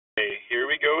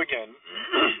go again.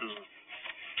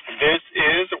 This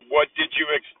is What Did You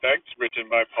Expect, written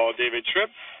by Paul David Tripp,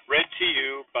 read to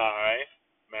you by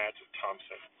Matt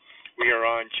Thompson. We are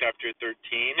on chapter 13,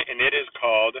 and it is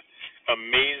called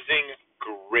Amazing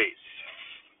Grace.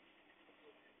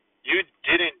 You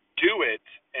didn't do it,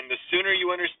 and the sooner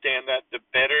you understand that, the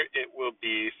better it will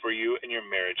be for you and your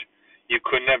marriage. You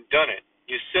couldn't have done it.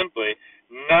 You're simply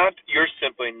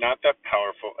not that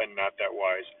powerful and not that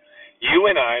wise. You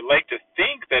and I like to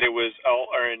think that it was all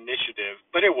our initiative,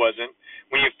 but it wasn't.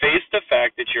 When you face the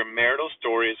fact that your marital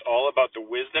story is all about the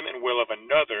wisdom and will of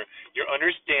another, your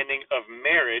understanding of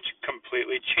marriage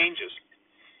completely changes.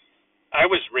 I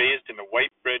was raised in the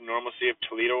white bread normalcy of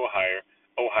Toledo,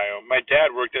 Ohio. My dad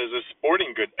worked as a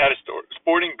sporting goods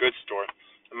store,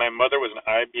 and my mother was an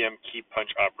IBM key punch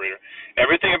operator.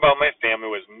 Everything about my family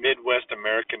was Midwest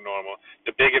American normal.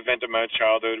 The big event of my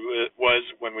childhood was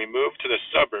when we moved to the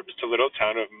suburbs to little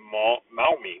town of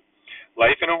Maumee.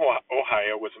 Life in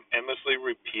Ohio was an endlessly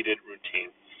repeated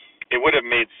routine. It would have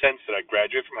made sense that I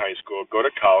graduate from high school, go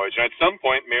to college, and at some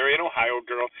point marry an Ohio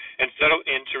girl and settle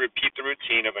in to repeat the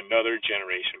routine of another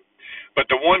generation.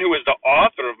 But the one who was the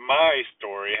author of my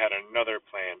story had another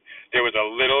plan. There was a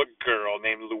little girl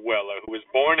named Luella who was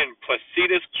born in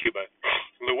Placitas, Cuba.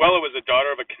 Luella was the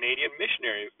daughter of a Canadian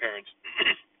missionary parents.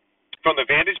 From the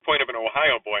vantage point of an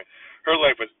Ohio boy, her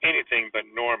life was anything but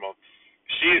normal.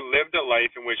 She lived a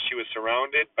life in which she was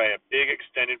surrounded by a big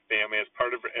extended family as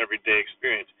part of her everyday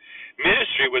experience.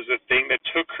 Ministry was the thing that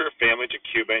took her family to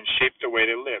Cuba and shaped the way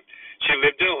they lived. She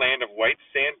lived in a land of white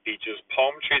sand beaches,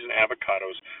 palm trees, and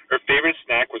avocados. Her favorite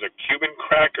snack was a Cuban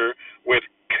cracker with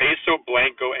queso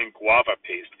blanco and guava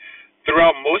paste.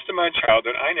 Throughout most of my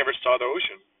childhood, I never saw the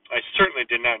ocean. I certainly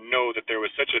did not know that there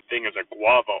was such a thing as a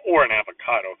guava or an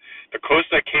avocado. The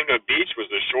closest I came to a beach was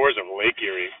the shores of Lake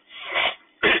Erie.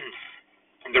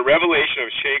 The revelation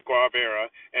of Che Guevara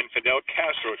and Fidel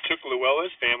Castro took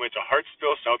Luella's family to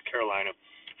Hartsville, South Carolina,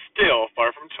 still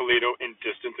far from Toledo in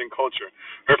distance and culture.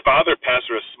 Her father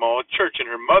pastored a small church, and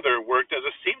her mother worked as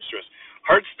a seamstress.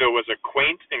 Hartsville was a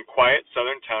quaint and quiet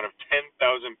southern town of 10,000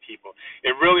 people.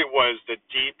 It really was the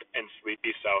deep and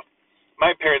sleepy South.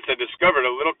 My parents had discovered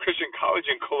a little Christian college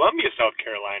in Columbia, South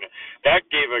Carolina. That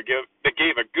gave a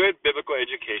good biblical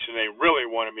education. They really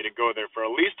wanted me to go there for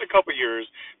at least a couple years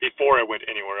before I went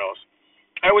anywhere else.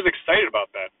 I was excited about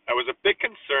that. I was a bit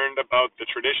concerned about the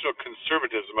traditional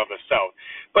conservatism of the South,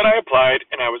 but I applied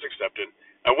and I was accepted.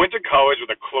 I went to college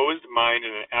with a closed mind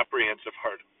and an apprehensive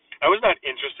heart. I was not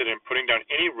interested in putting down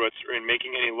any roots or in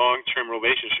making any long-term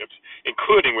relationships,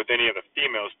 including with any of the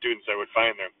female students I would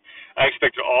find there. I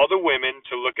expected all the women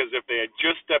to look as if they had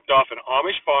just stepped off an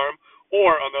Amish farm,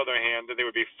 or, on the other hand, that they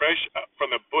would be fresh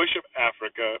from the bush of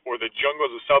Africa or the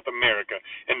jungles of South America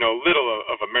and know little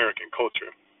of American culture.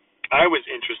 I was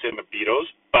interested in the Beatles,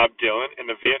 Bob Dylan, and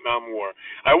the Vietnam War.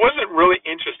 I wasn't really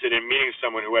interested in meeting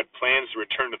someone who had plans to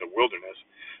return to the wilderness.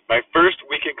 My first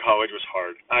week in college was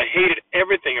hard. I hated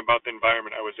everything about the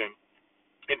environment I was in.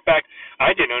 In fact,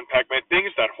 I didn't unpack my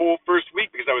things that whole first week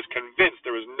because I was convinced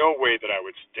there was no way that I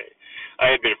would stay.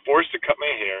 I had been forced to cut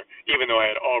my hair, even though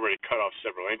I had already cut off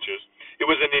several inches. It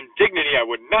was an indignity I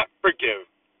would not forgive.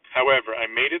 However, I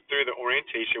made it through the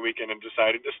orientation weekend and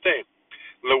decided to stay.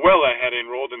 Luella had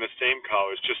enrolled in the same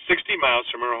college, just 60 miles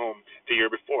from her home the year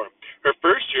before. Her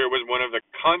first year was one of the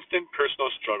constant personal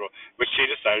struggle, but she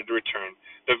decided to return.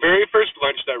 The very first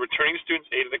lunch that returning students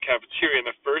ate at the cafeteria on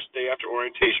the first day after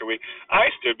orientation week,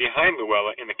 I stood behind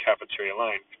Luella in the cafeteria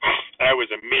line. I was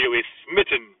immediately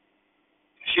smitten.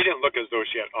 She didn't look as though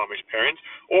she had Amish parents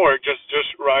or just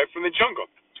arrived from the jungle.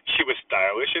 She was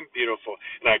stylish and beautiful,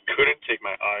 and I couldn't take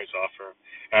my eyes off her.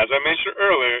 As I mentioned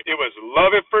earlier, it was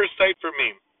love at first sight for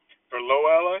me. For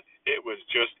Luella, it was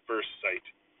just first sight.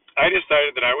 I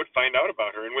decided that I would find out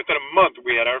about her, and within a month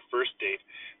we had our first date.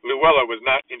 Luella was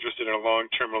not interested in a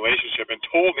long-term relationship and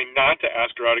told me not to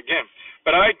ask her out again,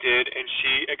 but I did, and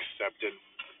she accepted.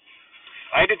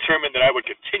 I determined that I would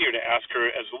continue to ask her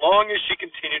as long as she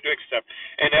continued to accept,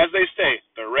 and as they say,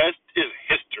 the rest is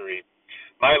history.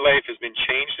 My life has been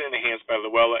changed and enhanced by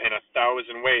Luella in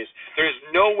 1,000 ways. There is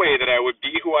no way that I would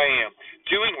be who I am,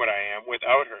 doing what I am,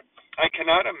 without her. I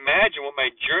cannot imagine what my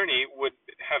journey would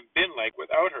have been like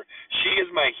without her. She is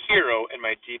my hero and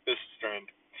my deepest friend.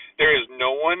 There is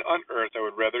no one on earth I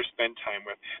would rather spend time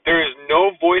with. There is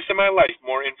no voice in my life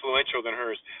more influential than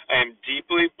hers. I am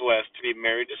deeply blessed to be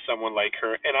married to someone like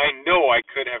her, and I know I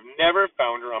could have never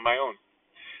found her on my own.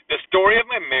 The story of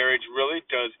my marriage really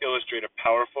does illustrate a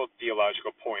powerful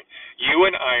theological point. You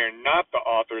and I are not the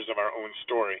authors of our own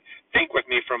story. Think with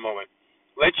me for a moment.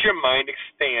 Let your mind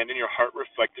expand and your heart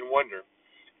reflect and wonder.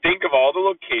 Think of all the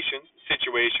locations,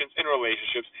 situations, and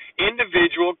relationships,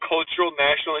 individual, cultural,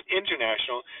 national, and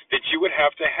international, that you would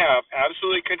have to have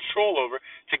absolutely control over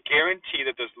to guarantee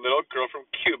that this little girl from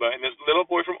Cuba and this little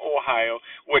boy from Ohio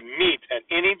would meet at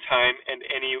any time and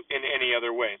in any other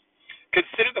way.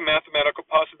 Consider the mathematical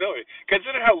possibility.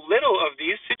 Consider how little of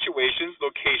these situations,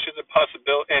 locations,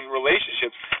 and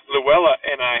relationships Luella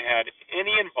and I had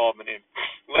any involvement in,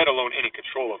 let alone any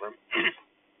control over.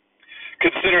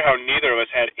 Consider how neither of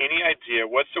us had any idea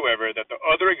whatsoever that the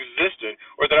other existed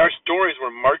or that our stories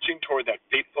were marching toward that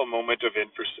fateful moment of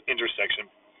intersection.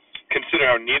 Consider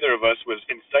how neither of us was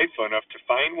insightful enough to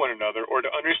find one another or to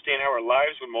understand how our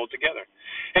lives would mold together.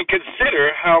 And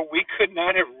consider how we could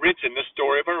not have written the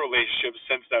story of our relationship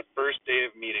since that first day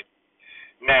of meeting.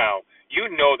 Now,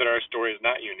 you know that our story is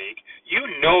not unique. You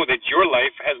know that your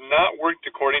life has not worked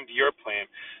according to your plan.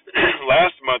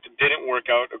 Last month didn't work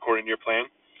out according to your plan.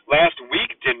 Last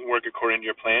week didn't work according to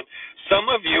your plan. Some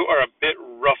of you are a bit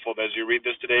ruffled as you read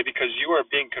this today because you are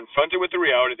being confronted with the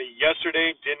reality that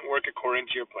yesterday didn't work according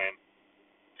to your plan.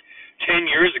 10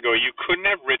 years ago, you couldn't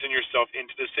have written yourself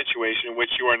into the situation in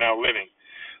which you are now living.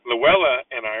 Luella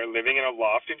and I are living in a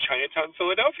loft in Chinatown,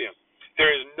 Philadelphia.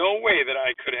 There is no way that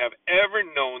I could have ever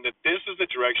known that this is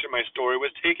the direction my story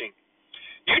was taking.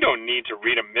 You don't need to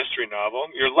read a mystery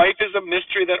novel. Your life is a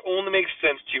mystery that only makes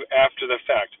sense to you after the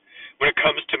fact. When it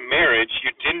comes to marriage, you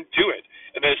didn't do it.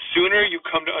 And the sooner you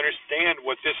come to understand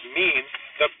what this means,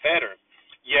 the better.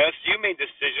 Yes, you made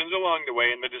decisions along the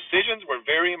way, and the decisions were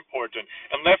very important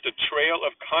and left a trail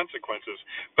of consequences.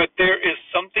 But there is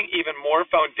something even more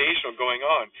foundational going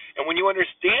on. And when you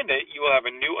understand it, you will have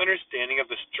a new understanding of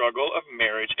the struggle of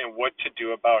marriage and what to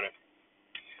do about it.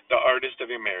 The artist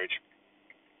of your marriage.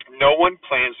 No one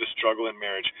plans to struggle in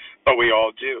marriage, but we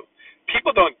all do.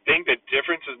 People don't think that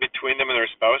differences between them and their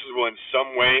spouses will in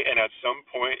some way and at some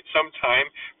point, some time,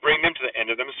 bring them to the end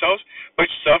of themselves,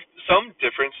 but such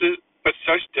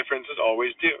differences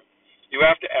always do. You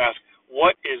have to ask,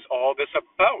 what is all this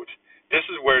about? This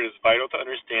is where it is vital to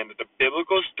understand that the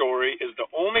biblical story is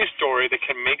the only story that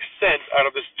can make sense out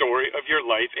of the story of your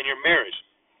life and your marriage.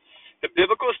 The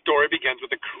biblical story begins with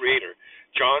the Creator.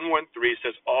 John 1:3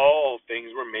 says, all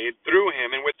things were made through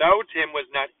him, and without him was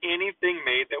not anything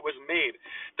made that was made.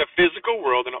 The physical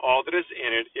world and all that is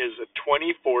in it is a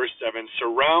 24/7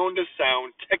 surround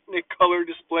sound technicolor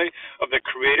display of the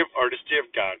creative artistry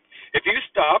of God. If you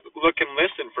stop, look, and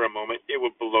listen for a moment, it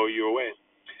will blow you away.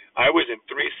 I was in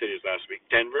 3 cities last week,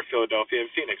 Denver, Philadelphia, and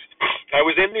Phoenix. I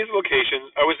was in the locations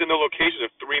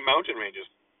of 3 mountain ranges,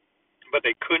 but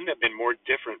they couldn't have been more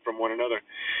different from one another.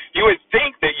 You would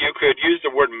think that you could use the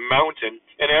word mountain,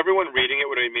 and everyone reading it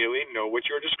would immediately know what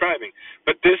you are describing,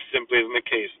 but this simply isn't the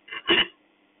case.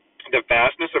 The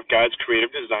vastness of God's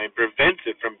creative design prevents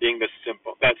it from being that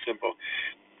simple.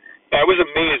 I was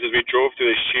amazed as we drove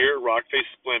through the sheer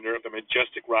rock-faced splendor of the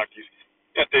majestic Rockies,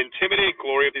 at the intimidating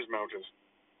glory of these mountains.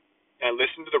 I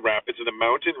listened to the rapids of the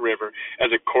mountain river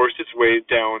as it coursed its way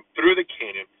down through the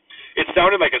canyon. It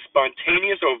sounded like a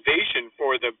spontaneous ovation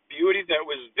for the beauty that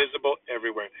was visible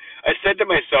everywhere. I said to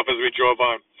myself as we drove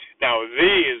on, now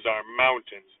these are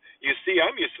mountains. You see,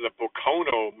 I'm used to the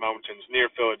Pocono Mountains near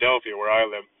Philadelphia where I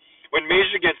live. When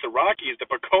measured against the Rockies,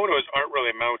 the Poconos aren't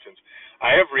really mountains.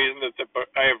 I have reasoned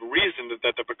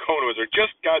that the Poconos are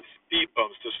just God's speed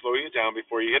bumps to slow you down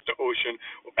before you hit the ocean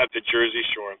at the Jersey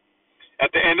Shore. At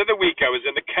the end of the week, I was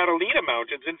in the Catalina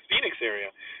Mountains in Phoenix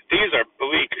area. These are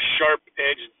bleak,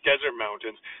 sharp-edged desert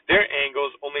mountains, their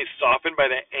angles only softened by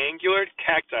the angular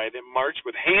cacti that marched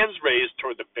with hands raised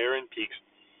toward the barren peaks.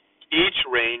 Each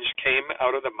range came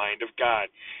out of the mind of God.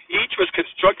 Each was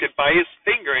constructed by his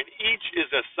finger, and each is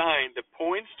a sign that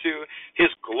points to his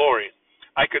glory.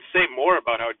 I could say more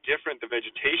about how different the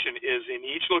vegetation is in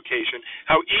each location,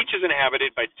 how each is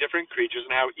inhabited by different creatures,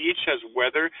 and how each has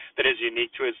weather that is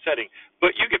unique to its setting.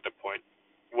 But you get the point.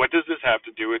 What does this have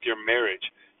to do with your marriage?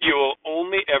 You will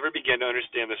only ever begin to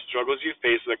understand the struggles you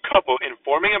face as a couple in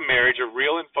forming a marriage of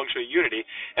real and functional unity,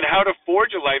 and how to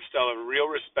forge a lifestyle of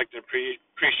real respect and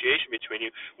appreciation between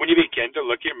you when you begin to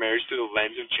look at your marriage through the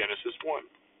lens of Genesis 1.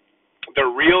 The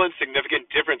real and significant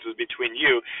differences between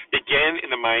you began in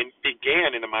the mind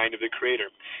of the Creator.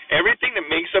 Everything that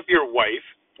makes up your wife,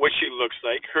 what she looks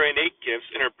like, her innate gifts,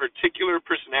 and her particular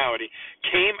personality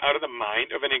came out of the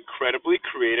mind of an incredibly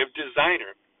creative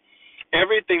designer.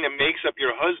 Everything that makes up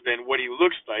your husband, what he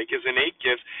looks like, his innate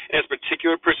gifts, and his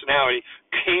particular personality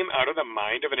came out of the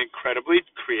mind of an incredibly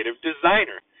creative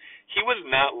designer. He was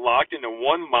not locked into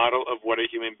one model of what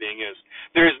a human being is.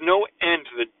 There is no end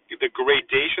to the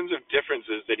gradations of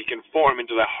differences that he can form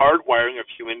into the hard wiring of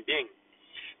human being.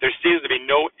 There seems to be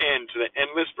no end to the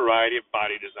endless variety of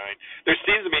body design. There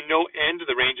seems to be no end to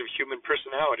the range of human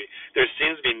personality. There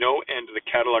seems to be no end to the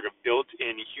catalog of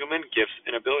built-in human gifts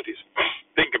and abilities.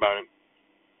 Think about it.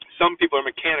 Some people are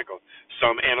mechanical,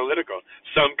 some analytical,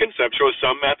 some conceptual,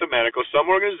 some mathematical, some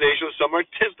organizational, some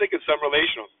artistic, and some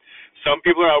relational. Some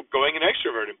people are outgoing and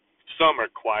extroverted. Some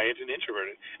are quiet and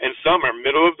introverted. And some are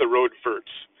middle-of-the-road verts.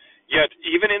 Yet,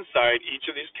 even inside each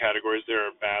of these categories, there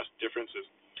are vast differences.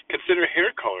 Consider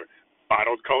hair color,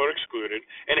 bottled color excluded,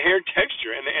 and hair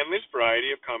texture, and the endless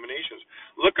variety of combinations.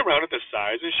 Look around at the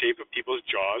size and shape of people's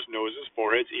jaws, noses,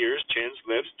 foreheads, ears, chins,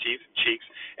 lips, teeth, cheeks,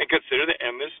 and consider the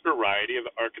endless variety of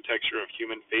the architecture of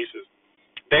human faces.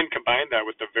 Then combine that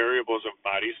with the variables of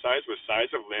body size, with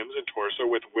size of limbs and torso,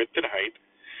 with width and height.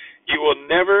 You will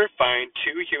never find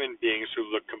two human beings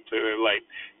who look completely alike.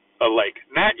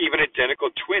 Not even identical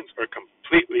twins are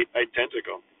completely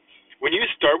identical. When you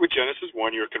start with Genesis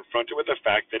 1, you are confronted with the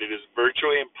fact that it is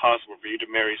virtually impossible for you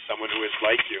to marry someone who is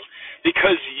like you,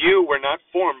 because you were not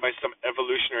formed by some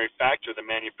evolutionary factor that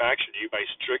manufactured you by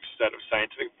a strict set of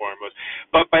scientific formulas,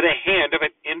 but by the hand of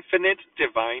an infinite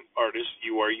divine artist.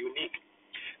 You are unique.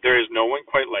 There is no one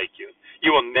quite like you.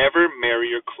 You will never marry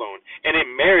your clone, and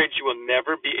in marriage you will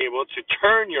never be able to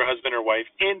turn your husband or wife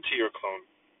into your clone.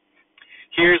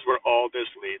 Here's where all this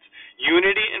leads.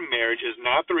 Unity in marriage is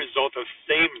not the result of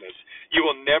sameness. You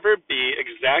will never be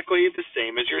exactly the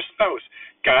same as your spouse.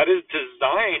 God has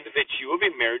designed that you will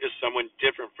be married to someone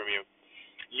different from you.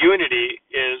 Unity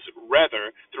is,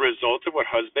 rather, the result of what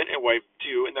husband and wife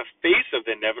do in the face of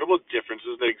the inevitable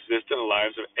differences that exist in the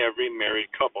lives of every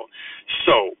married couple.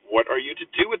 So, what are you to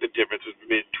do with the differences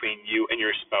between you and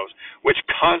your spouse, which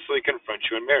constantly confront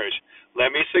you in marriage?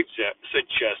 Let me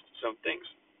suggest some things.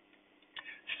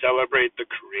 Celebrate the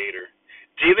Creator.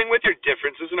 Dealing with your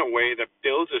differences in a way that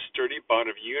builds a sturdy bond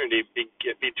of unity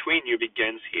between you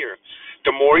begins here.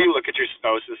 The more you look at your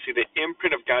spouse and see the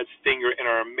imprint of God's finger and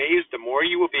are amazed, the more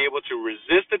you will be able to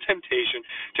resist the temptation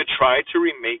to try to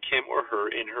remake him or her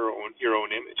in your own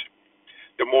image.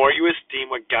 The more you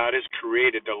esteem what God has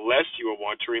created, the less you will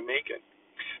want to remake it.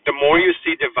 The more you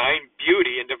see divine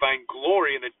beauty and divine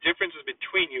glory in the differences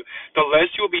between you, the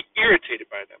less you will be irritated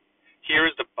by them. Here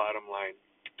is the bottom line.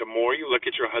 The more you look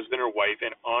at your husband or wife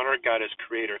and honor God as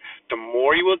Creator, the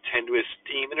more you will tend to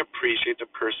esteem and appreciate the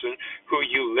person who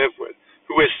you live with,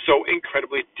 who is so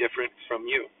incredibly different from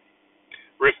you.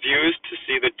 Refuse to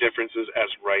see the differences as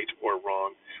right or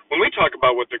wrong. When we talk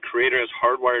about what the Creator has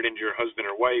hardwired into your husband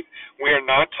or wife, we are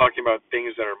not talking about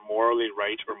things that are morally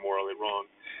right or morally wrong.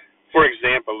 For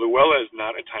example, Luella is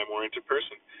not a time-oriented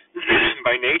person.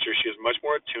 By nature, she is much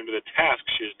more attuned to the task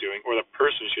she is doing or the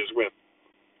person she is with.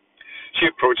 She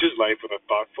approaches life with a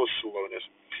thoughtful slowness.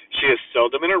 She is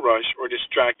seldom in a rush or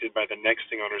distracted by the next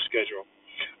thing on her schedule.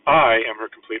 I am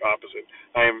her complete opposite.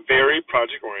 I am very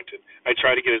project-oriented. I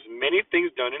try to get as many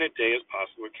things done in a day as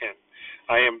possibly can.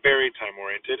 I am very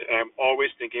time-oriented, and I am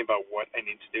always thinking about what I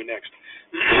need to do next.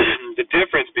 The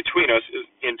difference between us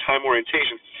in time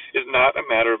orientation is not a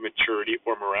matter of maturity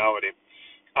or morality.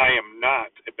 I am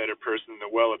not a better person than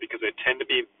Luella because I tend to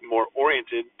be more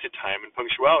oriented to time and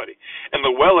punctuality. And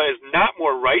Luella is not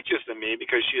more righteous than me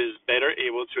because she is better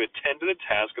able to attend to the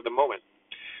task of the moment.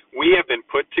 We have been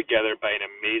put together by an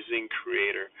amazing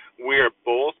Creator. We are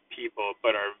both people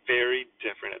but are very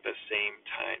different at the same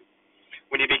time.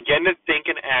 When you begin to think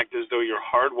and act as though your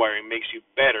hardwiring makes you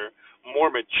better,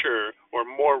 more mature, or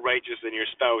more righteous than your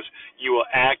spouse, you will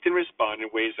act and respond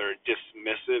in ways that are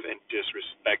dismissive and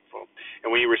disrespectful. And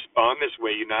when you respond this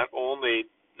way, you not only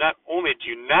do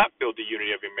you not build the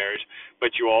unity of your marriage,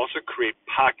 but you also create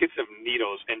pockets of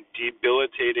needles and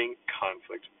debilitating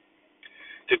conflict.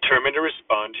 Determine to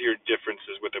respond to your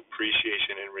differences with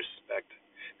appreciation and respect.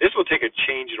 This will take a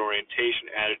change in orientation,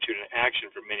 attitude, and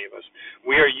action for many of us.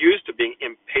 We are used to being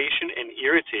impatient and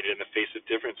irritated in the face of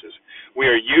differences. We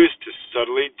are used to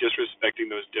subtly disrespecting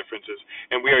those differences,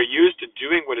 and we are used to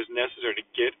doing what is necessary to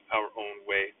get our own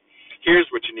way. Here's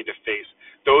what you need to face.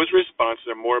 Those responses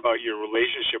are more about your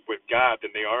relationship with God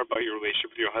than they are about your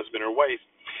relationship with your husband or wife.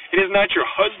 It is not your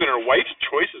husband or wife's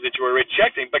choices that you are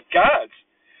rejecting, but God's.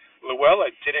 Luella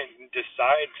didn't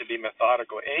decide to be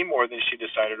methodical any more than she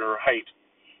decided her height.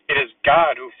 It is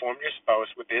God who formed your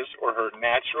spouse with his or her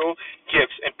natural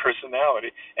gifts and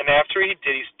personality, and after he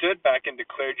did, he stood back and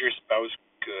declared your spouse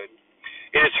good.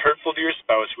 It is hurtful to your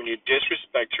spouse when you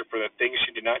disrespect her for the things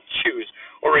she did not choose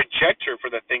or reject her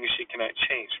for the things she cannot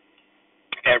change.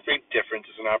 Every difference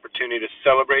is an opportunity to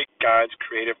celebrate God's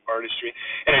creative artistry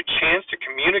and a chance to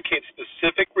communicate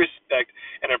specific respect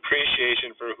and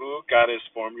appreciation for who God has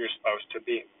formed your spouse to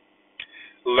be.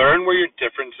 Learn where your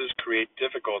differences create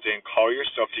difficulty and call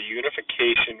yourself to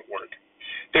unification work.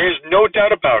 There is no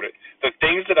doubt about it. The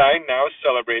things that I now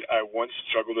celebrate I once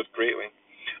struggled with greatly.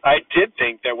 I did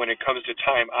think that when it comes to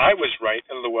time, I was right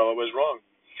and Luella was wrong.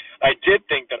 I did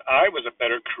think that I was a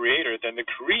better creator than the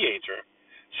creator.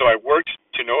 So I worked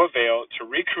to no avail to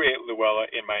recreate Luella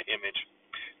in my image.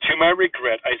 To my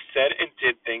regret, I said and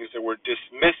did things that were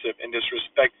dismissive and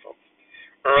disrespectful.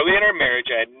 Early in our marriage,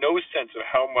 I had no sense of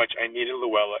how much I needed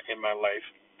Luella in my life.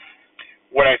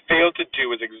 What I failed to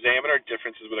do was examine our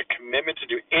differences with a commitment to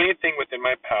do anything within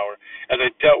my power as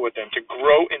I dealt with them to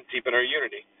grow and deepen our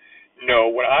unity. No,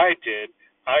 what I did,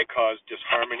 I caused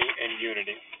disharmony and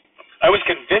unity. I was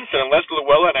convinced that unless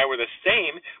Luella and I were the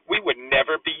same, we would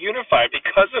never be unified.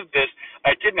 Because of this,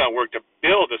 I did not work to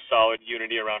build a solid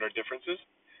unity around our differences.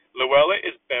 Luella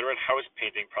is better at house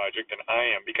painting project than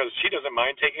I am because she doesn't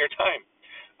mind taking her time.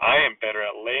 I am better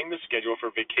at laying the schedule for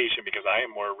vacation because I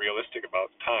am more realistic about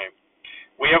time.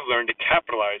 We have learned to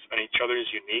capitalize on each other's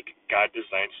unique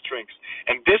God-designed strengths,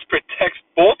 and this protects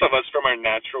both of us from our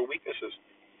natural weaknesses.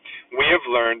 We have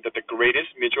learned that the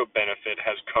greatest mutual benefit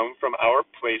has come from our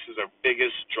place as our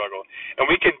biggest struggle, and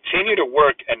we continue to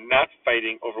work at not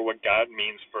fighting over what God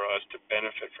means for us to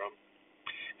benefit from.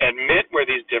 Admit where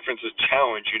these differences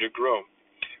challenge you to grow.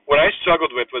 What I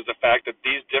struggled with was the fact that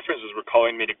these differences were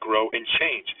calling me to grow and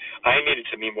change. I needed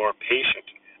to be more patient.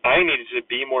 I needed to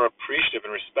be more appreciative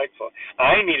and respectful.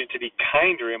 I needed to be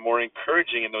kinder and more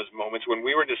encouraging in those moments when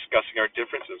we were discussing our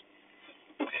differences.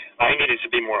 I needed to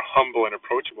be more humble and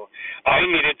approachable. I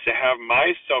needed to have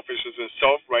my selfishness and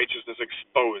self-righteousness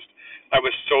exposed. I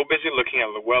was so busy looking at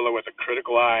Luella with a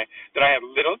critical eye that I had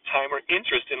little time or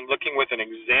interest in looking with an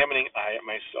examining eye at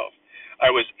myself. I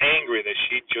was angry that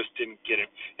she just didn't get it,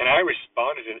 and I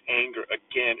responded in anger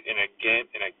again and again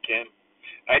and again.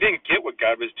 I didn't get what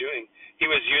God was doing. He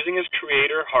was using his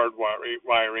creator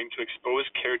hardwiring to expose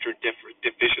character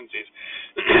deficiencies.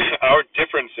 Our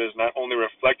differences not only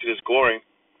reflected his glory,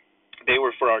 they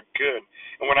were for our good.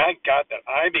 And when I got that,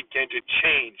 I began to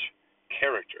change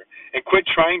character and quit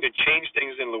trying to change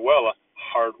things in Luella,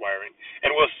 hardwiring,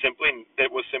 and that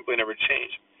will simply never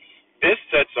change. This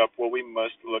sets up what we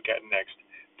must look at next: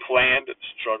 planned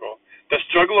struggle. The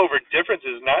struggle over difference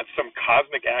is not some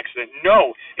cosmic accident.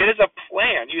 No, it is a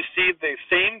plan. You see, the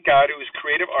same God whose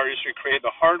creative artistry created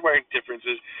the hardwired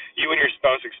differences you and your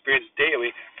spouse experience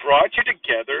daily brought you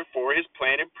together for his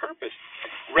plan and purpose.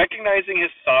 Recognizing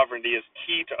his sovereignty is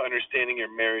key to understanding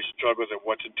your marriage struggles and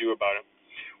what to do about it.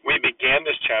 We began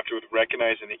this chapter with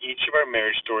recognizing that each of our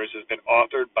marriage stories has been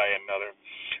authored by another.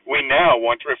 We now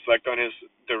want to reflect on his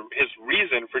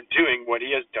reason for doing what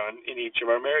he has done in each of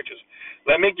our marriages.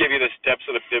 Let me give you the steps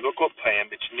of the biblical plan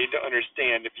that you need to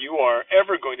understand if you are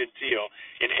ever going to deal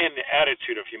in an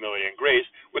attitude of humility and grace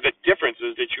with the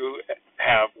differences that you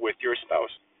have with your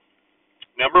spouse.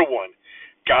 Number one,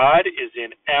 God is in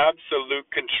absolute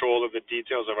control of the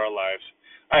details of our lives.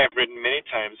 I have written many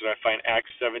times that I find Acts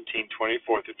 17:24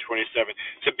 through 27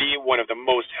 to be one of the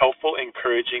most helpful,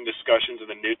 encouraging discussions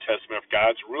in the New Testament of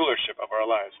God's rulership of our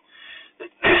lives.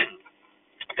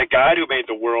 The God who made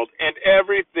the world and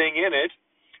everything in it,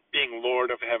 being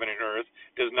Lord of heaven and earth,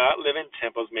 does not live in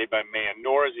temples made by man,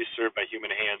 nor is he served by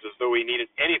human hands as though he needed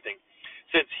anything,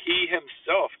 since he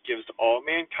himself gives to all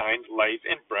mankind life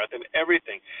and breath and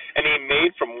everything. And he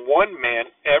made from one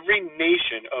man every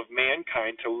nation of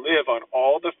mankind to live on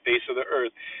all the face of the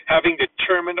earth, having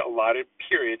determined allotted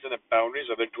periods and the boundaries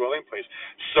of their dwelling place,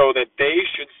 so that they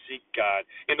should seek God,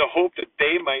 in the hope that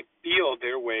they might feel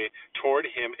their way toward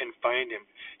him and find him.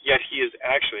 Yet he is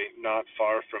actually not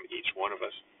far from each one of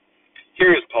us.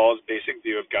 Here is Paul's basic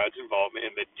view of God's involvement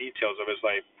in the details of his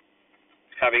life.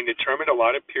 Having determined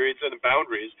allotted periods and the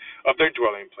boundaries of their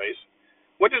dwelling place.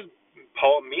 What does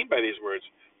Paul mean by these words?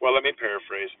 Well, let me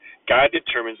paraphrase. God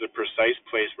determines the precise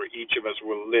place where each of us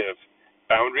will live,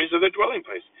 boundaries of the dwelling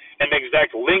place, and the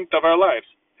exact length of our lives,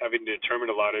 having determined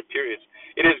allotted periods.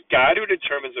 It is God who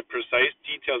determines the precise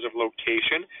details of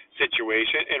location,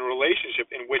 situation, and relationship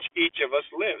in which each of us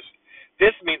lives.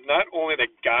 This means not only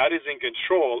that God is in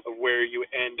control of where you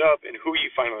end up and who you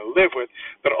finally live with,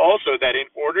 but also that in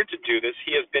order to do this,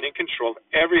 he has been in control of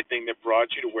everything that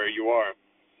brought you to where you are.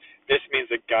 This means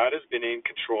that God has been in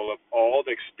control of all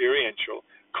the experiential,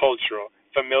 cultural,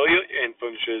 familial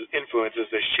influences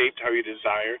that shaped how you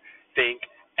desire, think,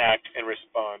 act, and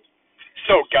respond.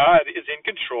 So God is in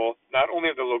control not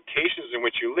only of the locations in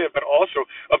which you live, but also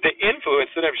of the influence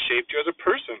that have shaped you as a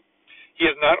person. He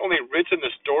has not only written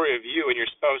the story of you and your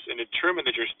spouse and determined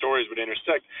that your stories would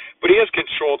intersect, but he has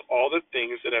controlled all the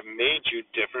things that have made you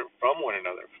different from one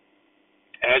another.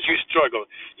 As you struggle,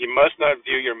 you must not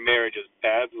view your marriage as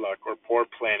bad luck or poor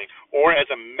planning, or as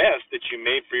a mess that you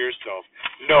made for yourself.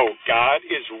 No, God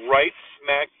is right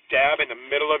smack dab in the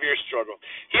middle of your struggle.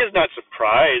 He is not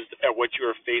surprised at what you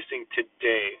are facing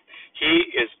today. He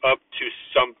is up to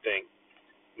something.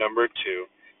 Number two,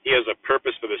 he has a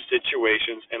purpose for the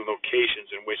situations and locations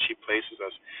in which he places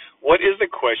us. What is the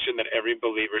question that every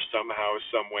believer somehow,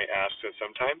 some way asks at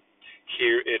some time?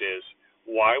 Here it is.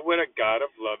 Why would a God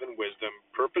of love and wisdom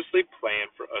purposely plan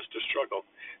for us to struggle?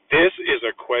 This is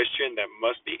a question that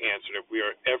must be answered if we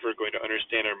are ever going to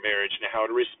understand our marriage and how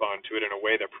to respond to it in a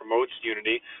way that promotes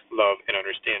unity, love, and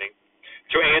understanding.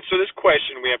 To answer this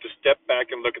question, we have to step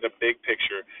back and look at the big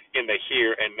picture in the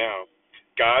here and now.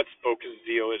 God's focused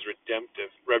zeal is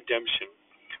redemption.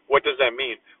 What does that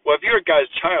mean? Well, if you're God's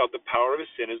child, the power of his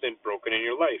sin has been broken in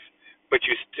your life, but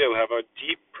you still have a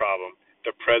deep problem.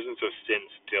 The presence of sin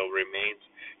still remains.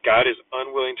 God is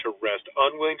unwilling to rest,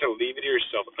 unwilling to leave you to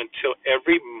yourself until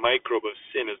every microbe of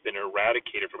sin has been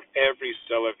eradicated from every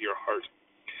cell of your heart.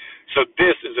 So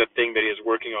this is a thing that he is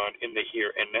working on in the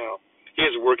here and now. He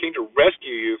is working to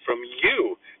rescue you,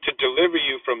 to deliver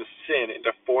you from sin, and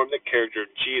to form the character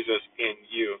of Jesus in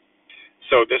you.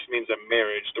 So this means that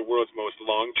marriage, the world's most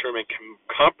long-term and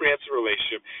comprehensive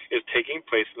relationship, is taking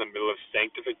place in the middle of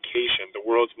sanctification, the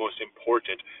world's most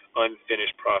important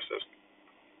unfinished process.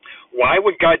 Why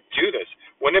would God do this?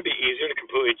 Wouldn't it be easier to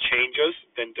completely change us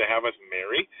than to have us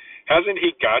marry? Hasn't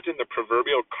he gotten the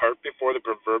proverbial cart before the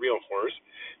proverbial horse?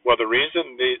 Well, the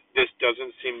reason this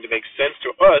doesn't seem to make sense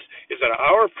to us is that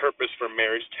our purpose for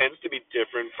marriage tends to be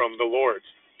different from the Lord's.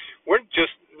 We're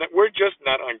just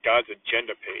not on God's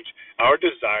agenda page. Our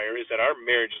desire is that our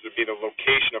marriages would be the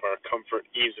location of our comfort,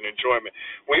 ease, and enjoyment.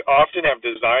 We often have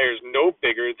desires no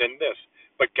bigger than this,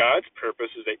 but God's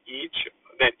purpose is that each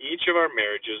of our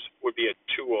marriages would be a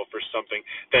tool for something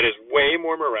that is way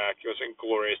more miraculous and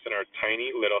glorious than our tiny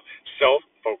little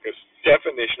self-focused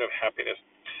definition of happiness.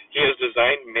 He has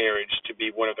designed marriage to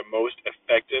be one of the most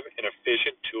effective and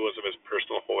efficient tools of his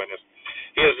personal holiness.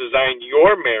 He has designed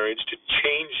your marriage to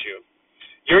change you.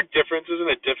 Your differences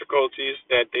and the difficulties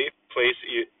that they place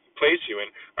you in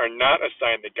are not a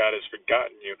sign that God has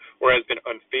forgotten you or has been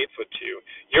unfaithful to you.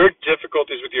 Your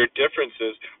difficulties with your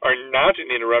differences are not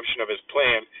an interruption of his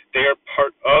plan. They are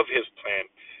part of his plan.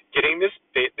 Getting this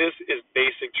is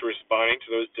basic to responding to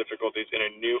those difficulties in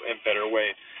a new and better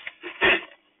way.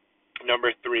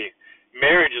 Number three,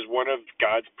 marriage is one of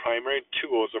God's primary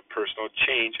tools of personal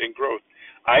change and growth.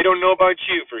 I don't know about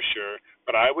you for sure,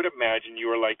 but I would imagine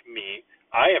you are like me.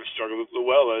 I have struggled with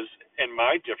Luella's and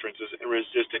my differences and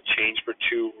resisted change for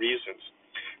two reasons.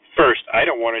 First, I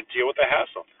don't want to deal with the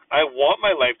hassle. I want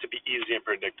my life to be easy and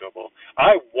predictable.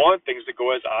 I want things to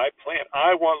go as I plan.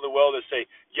 I want Luella to say,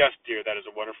 yes, dear, that is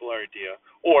a wonderful idea,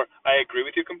 or I agree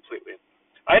with you completely.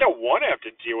 I don't want to have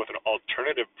to deal with an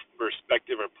alternative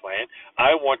perspective or plan.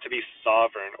 I want to be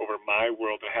sovereign over my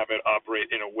world and have it operate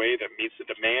in a way that meets the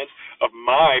demands of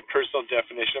my personal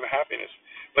definition of happiness.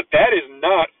 But that is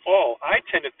not all. I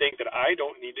tend to think that I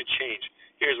don't need to change.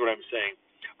 Here's what I'm saying.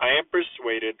 I am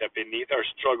persuaded that beneath our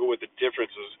struggle with the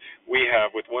differences we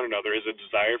have with one another is a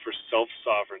desire for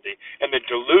self-sovereignty and the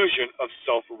delusion of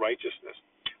self-righteousness.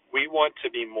 We want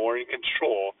to be more in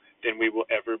control than we will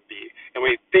ever be, and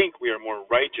we think we are more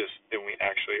righteous than we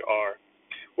actually are.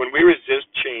 When we resist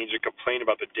change and complain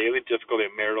about the daily difficulty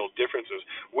of marital differences,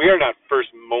 we are not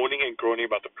first moaning and groaning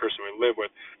about the person we live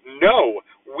with. No,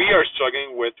 we are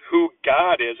struggling with who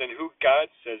God is and who God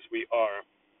says we are.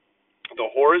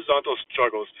 The horizontal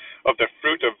struggles of the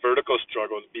fruit of vertical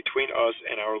struggles between us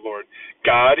and our Lord.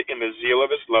 God, in the zeal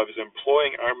of his love, is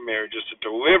employing our marriages to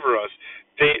deliver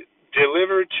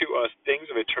to us things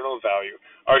of eternal value.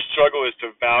 Our struggle is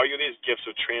to value these gifts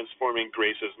of transforming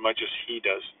grace as much as he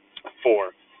does.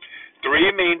 4.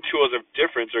 Three main tools of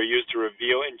difference are used to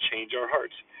reveal and change our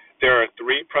hearts. There are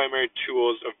three primary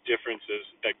tools of differences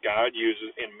that God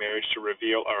uses in marriage to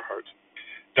reveal our hearts.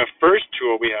 The first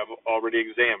tool we have already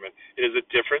examined. It is a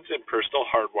difference in personal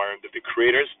hardwiring that the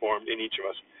Creator has formed in each of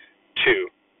us.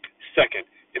 2. Second,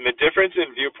 in the difference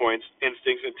in viewpoints,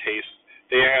 instincts, and tastes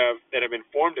that have been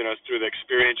formed in us through the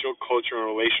experiential, cultural,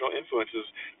 and relational influences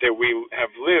that we have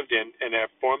lived in and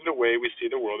have formed the way we see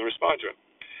the world and respond to it.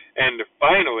 And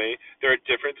finally, there are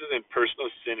differences in personal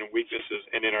sin and weaknesses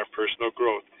and in our personal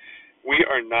growth. We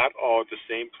are not all at the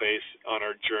same place on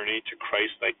our journey to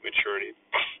Christ-like maturity.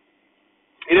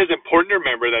 It is important to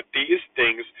remember that these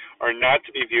things are not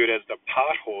to be viewed as the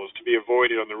potholes to be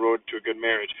avoided on the road to a good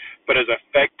marriage, but as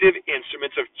effective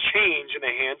instruments of change in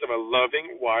the hands of a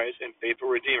loving, wise, and faithful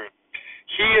Redeemer.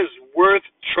 He is worth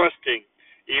trusting,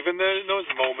 even in those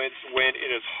moments when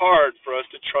it is hard for us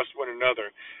to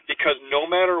another, because no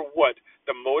matter what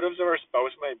the motives of our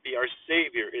spouse might be, our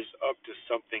Savior is up to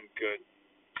something good.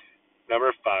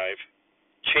 Number 5,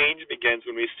 change begins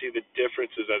when we see the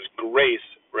differences as grace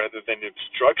rather than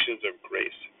obstructions of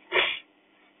grace.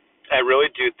 I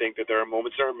really do think that there are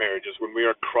moments in our marriages when we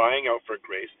are crying out for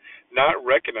grace, not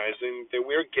recognizing that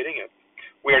we are getting it.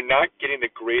 We are not getting the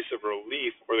grace of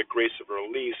relief or the grace of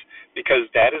release, because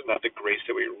that is not the grace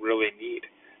that we really need.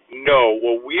 No,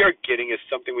 what we are getting is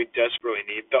something we desperately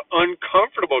need, the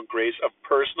uncomfortable grace of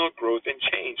personal growth and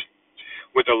change.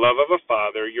 With the love of a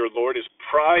father, your Lord is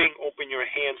prying open your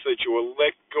hands so that you will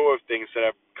let go of things that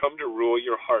have come to rule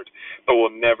your heart, but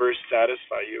will never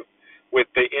satisfy you. With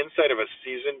the insight of a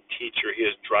seasoned teacher, he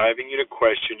is driving you to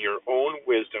question your own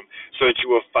wisdom so that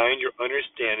you will find your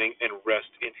understanding and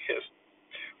rest in his.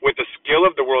 With the skill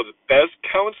of the world's best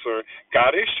counselor,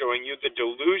 God is showing you the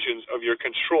delusions of your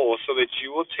control so that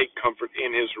you will take comfort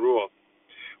in his rule.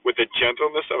 With the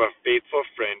gentleness of a faithful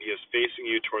friend, he is facing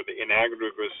you toward the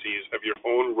inadequacies of your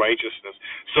own righteousness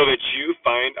so that you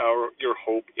find your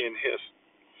hope in his.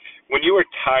 When you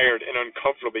are tired and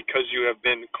uncomfortable because you have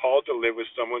been called to live with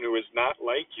someone who is not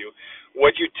like you,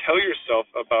 what you tell yourself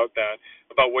about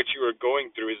what you are going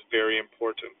through is very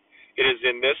important. It is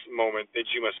in this moment that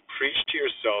you must preach to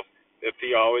yourself the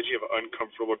theology of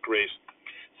uncomfortable grace.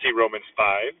 See Romans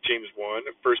 5, James 1,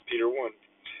 1 Peter 1.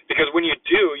 Because when you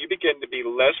do, you begin to be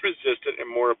less resistant and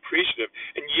more appreciative,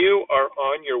 and you are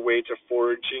on your way to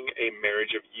forging a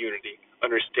marriage of unity,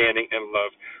 understanding, and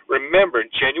love. Remember,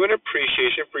 genuine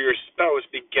appreciation for your spouse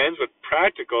begins with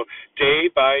practical,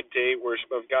 day-by-day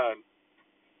worship of God.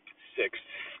 6,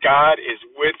 God is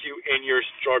with you in your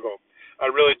struggle. I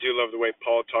really do love the way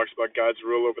Paul talks about God's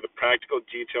rule over the practical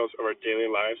details of our daily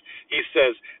lives. He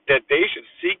says that they should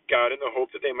seek God in the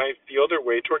hope that they might feel their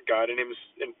way toward God and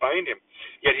find him.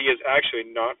 Yet he is actually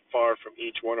not far from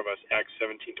each one of us, Acts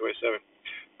 17:27.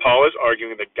 Paul is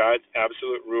arguing that God's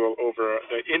absolute rule over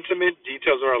the intimate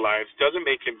details of our lives doesn't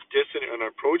make him distant and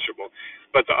unapproachable,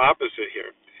 but the opposite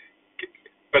here.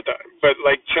 But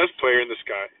like chess player in the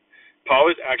sky,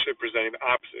 Paul is actually presenting the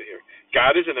opposite here.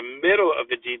 God is in the middle of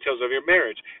the details of your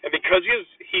marriage, and because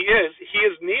he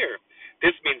is near.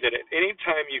 This means that at any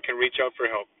time you can reach out for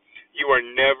help. You are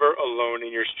never alone in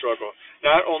your struggle.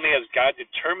 Not only has God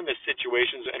determined the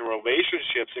situations and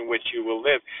relationships in which you will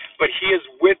live, but he is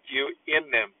with you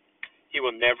in them. He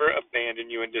will never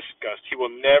abandon you in disgust. He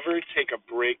will never take a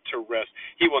break to rest.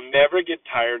 He will never get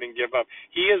tired and give up.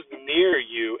 He is near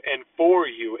you and for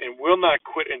you and will not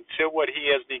quit until what he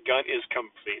has begun is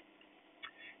complete.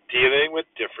 Dealing with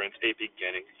difference, a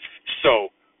beginning.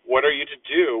 So, what are you to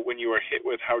do when you are hit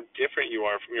with how different you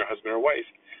are from your husband or wife?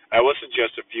 I will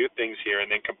suggest a few things here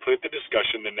and then complete the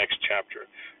discussion in the next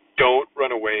chapter. Don't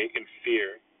run away in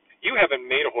fear. You haven't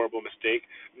made a horrible mistake.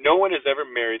 No one has ever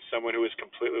married someone who is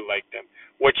completely like them.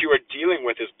 What you are dealing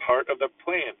with is part of the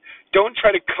plan. Don't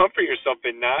try to comfort yourself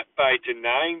by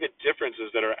denying the differences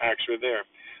that are actually there.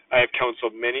 I have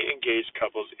counseled many engaged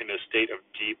couples in a state of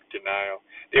deep denial.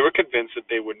 They were convinced that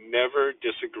they would never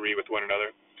disagree with one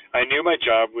another. I knew my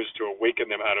job was to awaken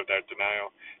them out of that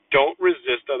denial. Don't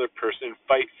resist the other person and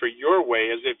fight for your way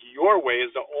as if your way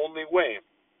is the only way.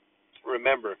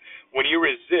 Remember, when you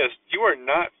resist, you are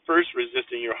not first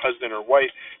resisting your husband or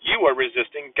wife. You are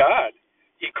resisting God.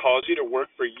 He calls you to work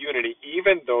for unity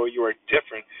even though you are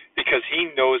different, because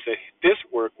he knows that this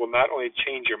work will not only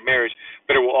change your marriage,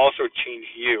 but it will also change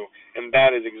you, and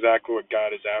that is exactly what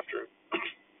God is after.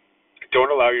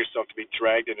 Don't allow yourself to be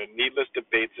dragged into needless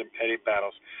debates and petty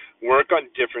battles. Work on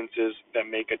differences that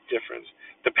make a difference.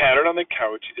 The pattern on the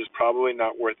couch is probably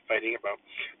not worth fighting about,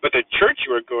 but the church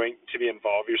you are going to be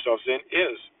involved yourselves in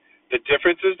is. The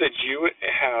differences that you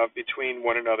have between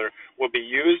one another will be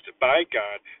used by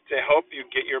God to help you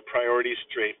get your priorities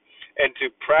straight and to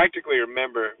practically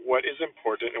remember what is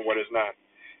important and what is not.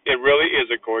 It really is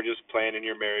a gorgeous plan in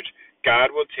your marriage.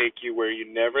 God will take you where you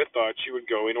never thought you would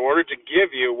go in order to give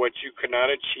you what you could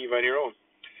not achieve on your own.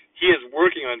 He is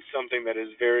working on something that is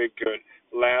very good,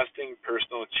 lasting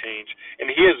personal change,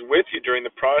 and he is with you during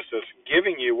the process,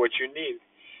 giving you what you need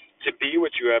to be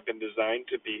what you have been designed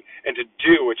to be and to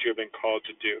do what you have been called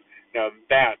to do. Now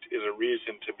that is a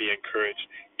reason to be encouraged,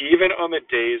 even on the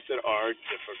days that are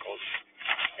difficult.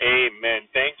 Amen.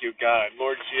 Thank you, God.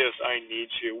 Lord Jesus, I need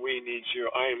you. We need you.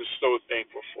 I am so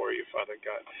thankful for you, Father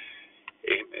God.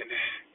 Amen.